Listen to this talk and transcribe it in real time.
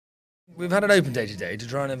We've had an open day today to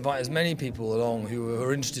try and invite as many people along who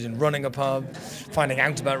are interested in running a pub, finding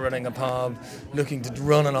out about running a pub, looking to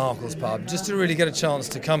run an Arkell's pub, just to really get a chance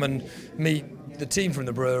to come and meet the team from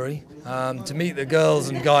the brewery, to meet the girls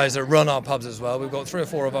and guys that run our pubs as well. We've got 3 or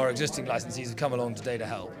 4 of our existing licensees who come along today to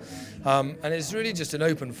help. And it's really just an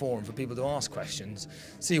open forum for people to ask questions,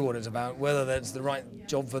 see what it's about, whether that's the right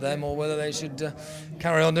job for them or whether they should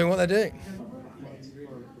carry on doing what they're doing.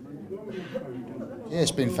 Yeah,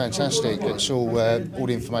 it's been fantastic. It's all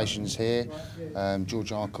the information's here.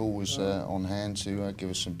 George Arkell was on hand to give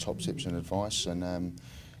us some top tips and advice, and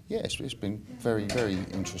yeah, it's been very, very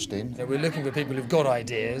interesting. We're looking for people who've got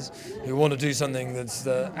ideas, who want to do something that's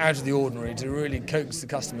out of the ordinary to really coax the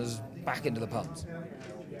customers back into the pubs.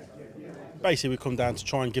 Basically, we come down to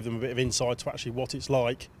try and give them a bit of insight to actually what it's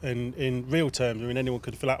like, and in real terms. I mean, anyone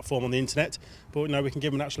could fill out a form on the internet, but no, we can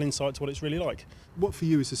give them an actual insight to what it's really like. What for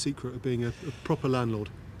you is the secret of being a proper landlord?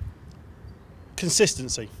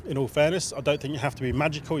 Consistency, in all fairness. I don't think you have to be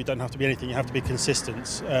magical, you don't have to be anything, you have to be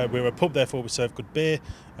consistent. We're a pub, therefore we serve good beer.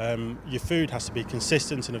 Your food has to be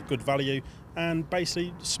consistent and of good value, and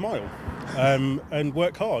basically smile and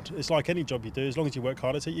work hard. It's like any job you do, as long as you work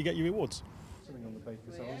hard at it, you get your rewards.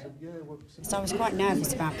 So I was quite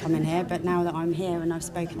nervous about coming here, but now that I'm here and I've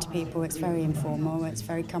spoken to people, it's very informal, it's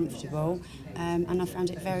very comfortable, and I found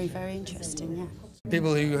it very, very interesting, yeah.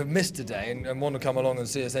 People who have missed today and want to come along and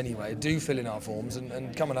see us anyway, do fill in our forms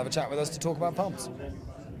and come and have a chat with us to talk about pubs.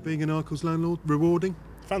 Being an Arkell's landlord, rewarding?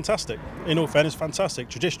 Fantastic. In all fairness, fantastic.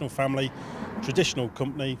 Traditional family, traditional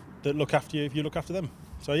company that look after you if you look after them.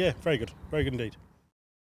 So yeah, very good indeed.